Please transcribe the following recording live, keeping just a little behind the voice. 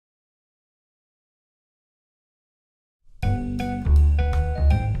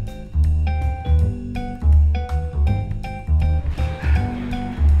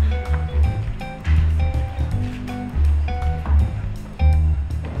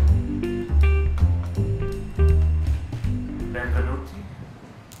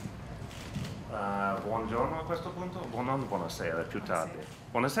buonasera più tardi.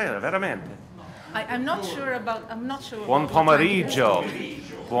 Buonasera, veramente. I'm not sure about. Buon pomeriggio.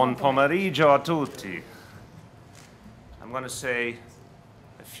 Buon pomeriggio a tutti. I'm going to say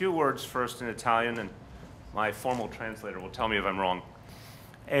a few words first in Italian, and my formal translator will tell me if I'm wrong.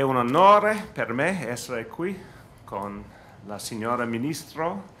 È un onore per me essere qui con la signora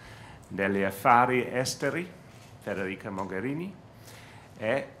Ministro degli Affari Esteri, Federica Mogherini,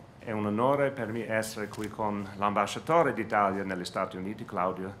 e è un onore per me essere qui con l'ambasciatore d'Italia negli Stati Uniti,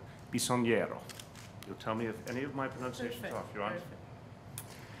 Claudio Bisogniero. You'll tell me if any of my pronunciation is off, Your Honor.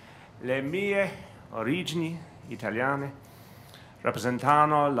 Le mie origini italiane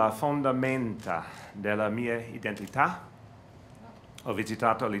rappresentano la fondamenta della mia identità. Ho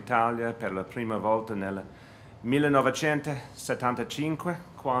visitato l'Italia per la prima volta nel 1975,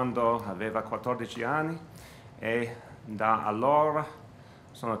 quando avevo 14 anni, e da allora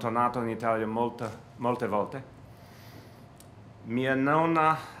sono tornato in Italia molte volte. Mia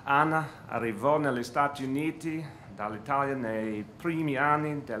nonna Anna arrivò negli Stati Uniti dall'Italia nei primi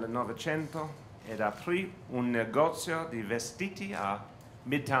anni del Novecento ed aprì un negozio di vestiti a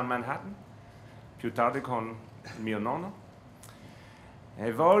Midtown Manhattan, più tardi con mio nonno.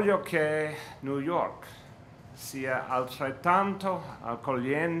 E voglio che New York sia altrettanto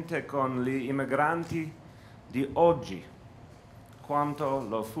accogliente con gli immigranti di oggi quanto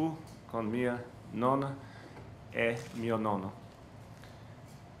lo fu con mia nonna e mio nonno.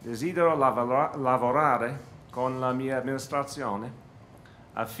 Desidero lavorare con la mia amministrazione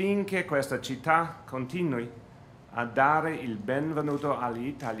affinché questa città continui a dare il benvenuto agli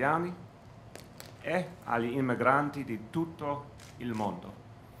italiani e agli immigranti di tutto il mondo.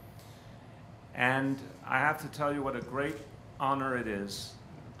 And I have to tell you what a great honor it is,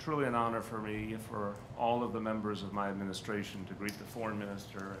 truly an honor for me, for all of the members of my administration to greet the foreign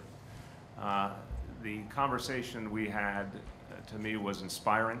minister. The conversation we had to me was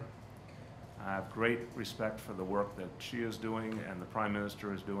inspiring. I have great respect for the work that she is doing and the Prime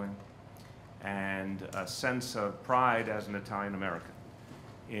Minister is doing, and a sense of pride as an Italian American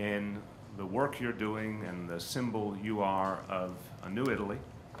in the work you're doing and the symbol you are of a new Italy,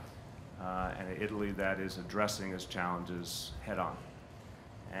 and an Italy that is addressing its challenges head on.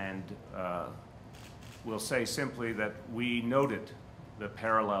 And we'll say simply that we noted the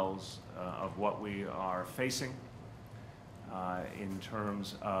parallels of what we are facing in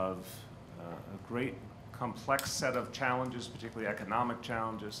terms of a great complex set of challenges, particularly economic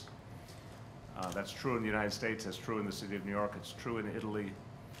challenges. That's true in the United States, that's true in the city of New York, it's true in Italy.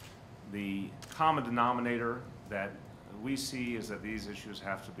 The common denominator that we see is that these issues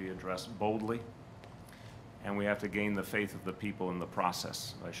have to be addressed boldly, and we have to gain the faith of the people in the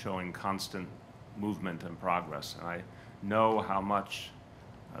process by showing constant movement and progress. And I know how much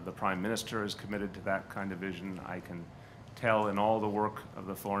the Prime Minister is committed to that kind of vision. I can tell in all the work of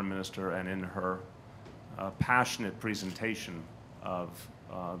the Foreign Minister and in her passionate presentation of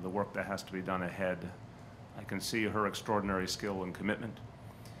the work that has to be done ahead. I can see her extraordinary skill and commitment.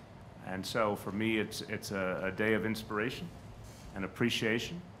 And so for me, it's a day of inspiration and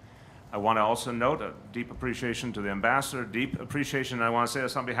appreciation. I want to also note a deep appreciation to the ambassador, deep appreciation, I want to say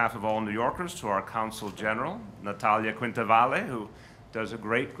this on behalf of all New Yorkers, to our Consul General, Natalia Quintavalle, who does a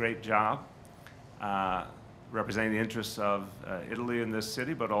great job representing the interests of Italy in this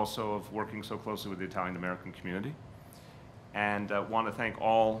city, but also of working so closely with the Italian-American community. And want to thank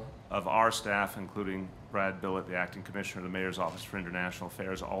all of our staff, including Brad Billett, the Acting Commissioner of the Mayor's Office for International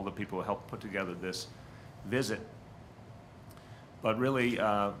Affairs, all the people who helped put together this visit. But really,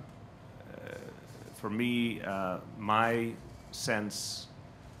 for me, my sense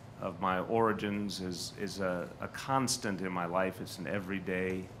of my origins is a constant in my life. It's an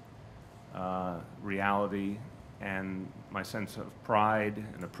everyday reality, and my sense of pride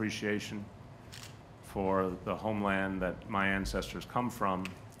and appreciation for the homeland that my ancestors come from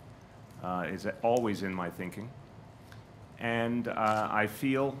is always in my thinking. And I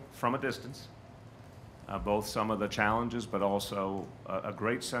feel from a distance both some of the challenges, but also a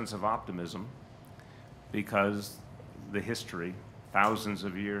great sense of optimism, because the history, thousands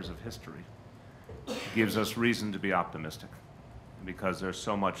of years of history, gives us reason to be optimistic, because there's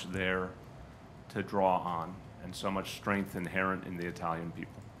so much there to draw on and so much strength inherent in the Italian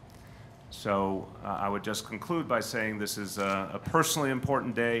people. So I would just conclude by saying this is a personally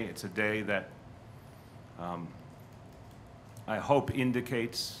important day. It's a day that I hope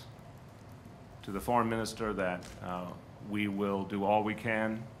indicates to the Foreign Minister that we will do all we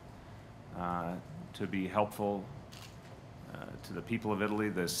can to be helpful to the people of Italy.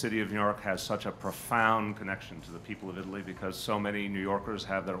 The city of New York has such a profound connection to the people of Italy because so many New Yorkers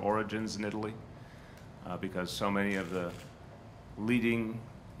have their origins in Italy, because so many of the leading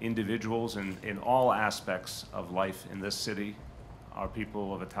individuals in all aspects of life in this city are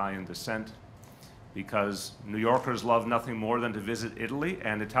people of Italian descent, because New Yorkers love nothing more than to visit Italy,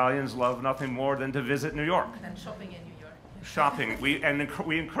 and Italians love nothing more than to visit New York. And shopping in New York. Shopping, we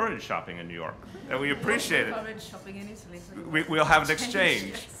encourage shopping in New York, and we appreciate it. Encourage shopping in Italy. We'll have an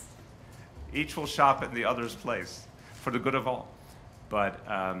exchange. Yes. Each will shop at the other's place for the good of all. But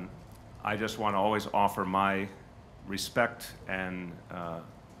I just want to always offer my respect and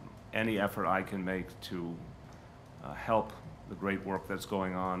any effort I can make to help the great work that's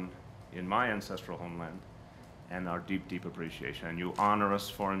going on in my ancestral homeland, and our deep, deep appreciation. And you honor us,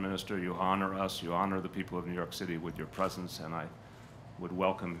 Foreign Minister, you honor us, you honor the people of New York City with your presence, and I would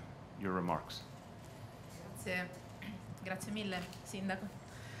welcome your remarks. Grazie. Grazie mille, Sindaco.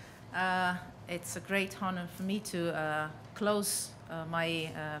 It's a great honor for me to close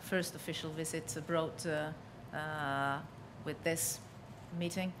my first official visit abroad with this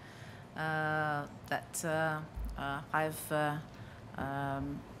meeting that I've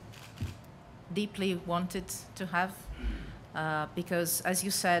deeply wanted to have, because, as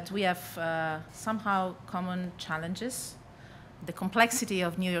you said, we have somehow common challenges. The complexity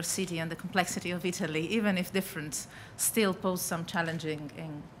of New York City and the complexity of Italy, even if different, still pose some challenging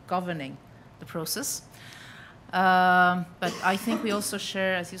in governing the process. But I think we also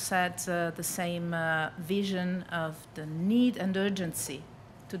share, as you said, the same vision of the need and urgency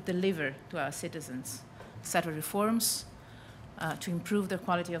to deliver to our citizens a set of reforms to improve their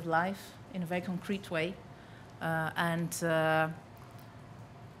quality of life in a very concrete way. And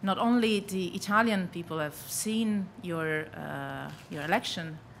not only the Italian people have seen your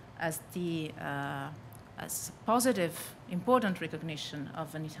election as as positive, important recognition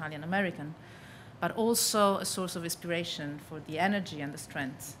of an Italian American, but also a source of inspiration for the energy and the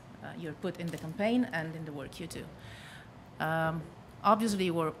strength you're put in the campaign and in the work you do.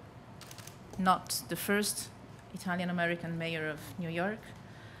 Obviously, we're not the first Italian American mayor of New York,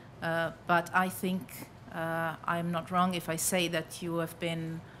 but I think I'm not wrong if I say that you have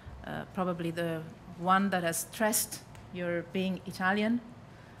been probably the one that has stressed your being Italian.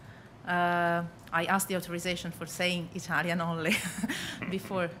 I asked the authorization for saying Italian only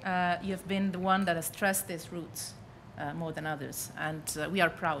before. You have been the one that has stressed these roots more than others, and we are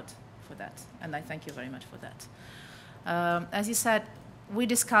proud for that, and I thank you very much for that. As you said, we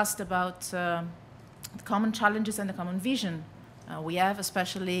discussed about the common challenges and the common vision we have,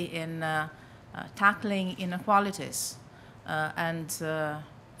 especially in tackling inequalities and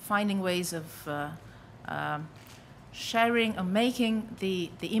finding ways of sharing and making the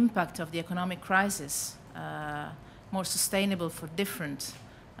impact of the economic crisis more sustainable for different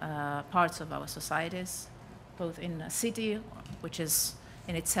parts of our societies, both in a city, which is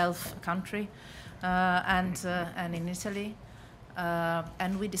in itself a country, and in Italy.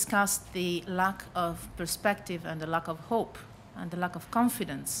 And we discussed the lack of perspective and the lack of hope and the lack of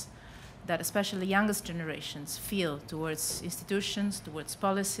confidence that especially youngest generations feel towards institutions, towards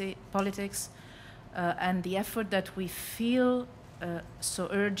politics, and the effort that we feel so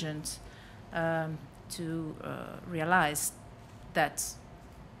urgent to realize that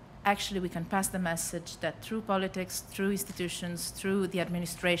actually we can pass the message that through politics, through institutions, through the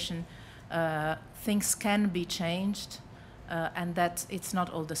administration, things can be changed, and that it's not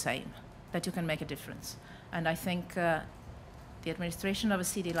all the same, that you can make a difference. And I think the administration of a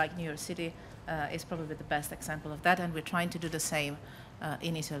city like New York City is probably the best example of that, and we're trying to do the same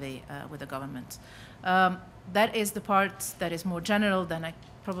in Italy with the government. That is the part that is more general. Then I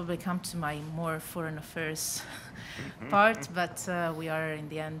probably come to my more foreign affairs part, but we are in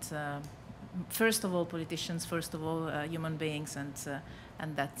the end, first of all, politicians, first of all, human beings,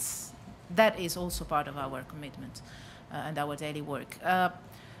 and that is also part of our commitment and our daily work.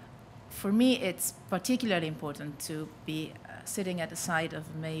 For me, it's particularly important to be sitting at the side of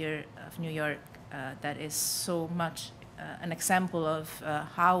the mayor of New York that is so much an example of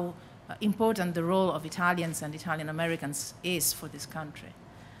how important the role of Italians and Italian Americans is for this country.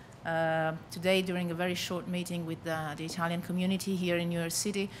 Today, during a very short meeting with the Italian community here in New York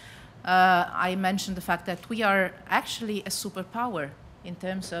City, I mentioned the fact that we are actually a superpower in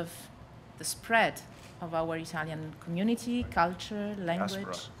terms of the spread of our Italian community, culture,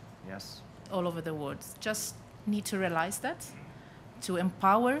 language, yes, all over the world. Just need to realize that, to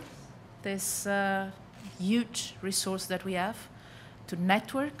empower this huge resource that we have, to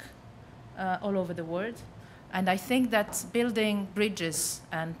network all over the world. And I think that building bridges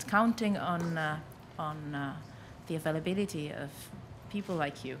and counting on the availability of people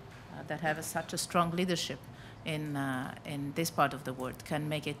like you that have such a strong leadership in this part of the world can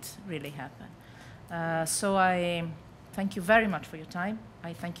make it really happen. So I thank you very much for your time.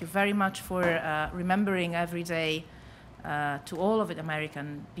 I thank you very much for remembering every day to all of the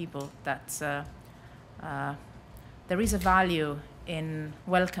American people that there is a value in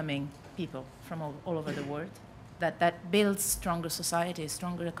welcoming people from all over the world, that builds stronger societies,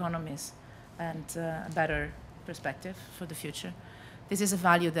 stronger economies, and a better perspective for the future. This is a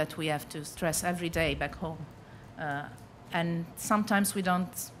value that we have to stress every day back home. And sometimes we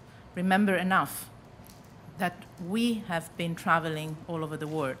don't remember enough that we have been traveling all over the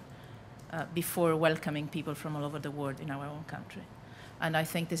world before welcoming people from all over the world in our own country. And I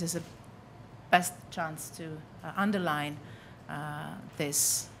think this is a best chance to underline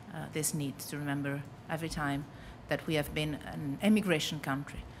this need to remember every time that we have been an emigration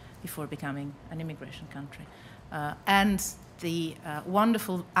country before becoming an immigration country. And the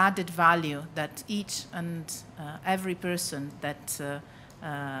wonderful added value that each and every person that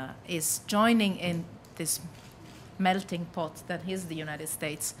is joining in this melting pot that is the United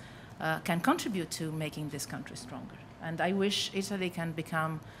States can contribute to making this country stronger. And I wish Italy can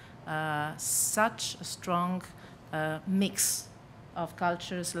become such a strong mix of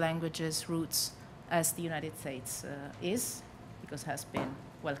cultures, languages, roots as the United States is, because it has been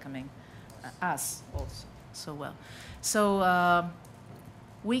welcoming us also so well. So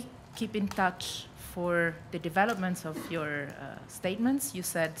we keep in touch for the developments of your statements. You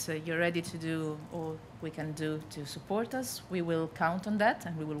said you're ready to do all we can do to support us. We will count on that,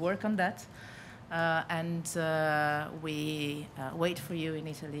 and we will work on that. And we wait for you in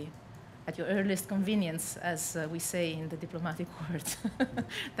Italy at your earliest convenience, as we say in the diplomatic words.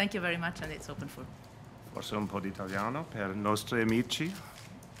 Thank you very much, and it's open for. Forse un po' di italiano per i nostri amici.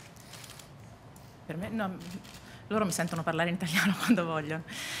 Per me, no, loro mi sentono parlare in italiano quando vogliono.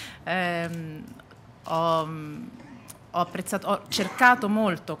 Ho cercato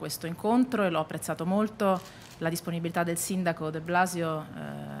molto questo incontro e l'ho apprezzato molto, la disponibilità del sindaco De Blasio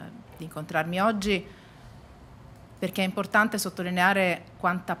di incontrarmi oggi, perché è importante sottolineare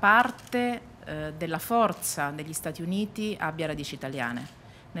quanta parte della forza degli Stati Uniti abbia radici italiane,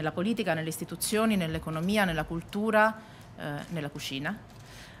 nella politica, nelle istituzioni, nell'economia, nella cultura, nella cucina.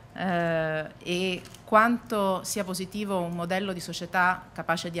 E quanto sia positivo un modello di società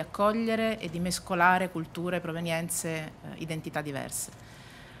capace di accogliere e di mescolare culture, provenienze, identità diverse.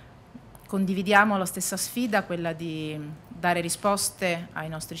 Condividiamo la stessa sfida, quella di dare risposte ai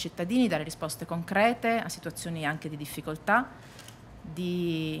nostri cittadini, dare risposte concrete a situazioni anche di difficoltà,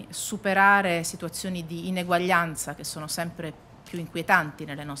 di superare situazioni di ineguaglianza che sono sempre più inquietanti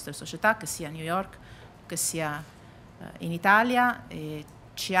nelle nostre società, che sia a New York, che sia in Italia. E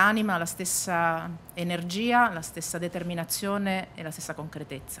ci anima la stessa energia, la stessa determinazione e la stessa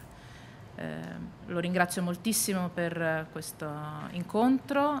concretezza. Lo ringrazio moltissimo per questo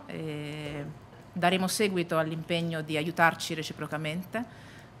incontro e daremo seguito all'impegno di aiutarci reciprocamente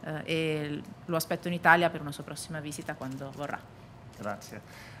e lo aspetto in Italia per una sua prossima visita quando vorrà. Grazie.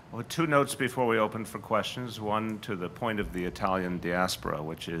 Well, two notes before we open for questions. One to the point of the Italian diaspora,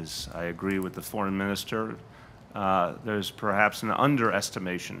 which is, I agree with the foreign minister. There's perhaps an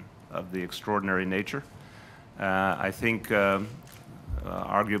underestimation of the extraordinary nature. I think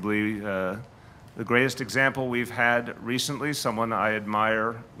arguably the greatest example we've had recently, someone I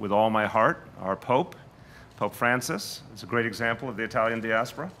admire with all my heart, our Pope, Pope Francis. It's a great example of the Italian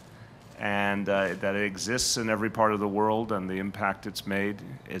diaspora, and that it exists in every part of the world, and the impact it's made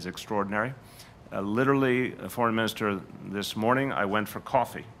is extraordinary. Literally, Foreign Minister, this morning I went for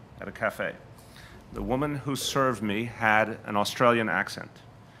coffee at a cafe. The woman who served me had an Australian accent.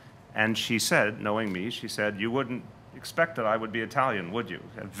 And she said, knowing me, she said, you wouldn't expect that I would be Italian, would you?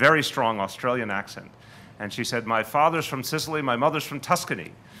 A very strong Australian accent. And she said, my father's from Sicily, my mother's from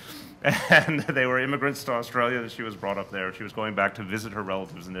Tuscany. And they were immigrants to Australia, and she was brought up there. She was going back to visit her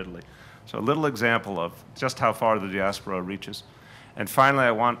relatives in Italy. So a little example of just how far the diaspora reaches. And finally,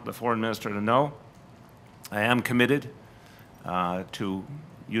 I want the foreign minister to know I am committed to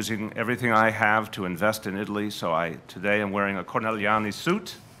using everything I have to invest in Italy. So today I'm wearing a Corneliani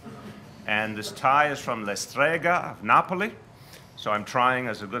suit, and this tie is from La Strega of Napoli. So I'm trying,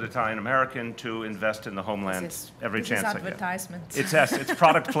 as a good Italian-American, to invest in the homeland every chance I get. This is advertisement. It's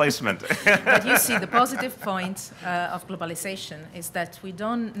product placement. But you see, the positive point of globalization is that we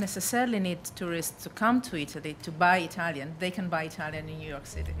don't necessarily need tourists to come to Italy to buy Italian. They can buy Italian in New York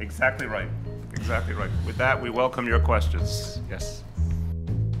City. Exactly right. Exactly right. With that, we welcome your questions. Yes.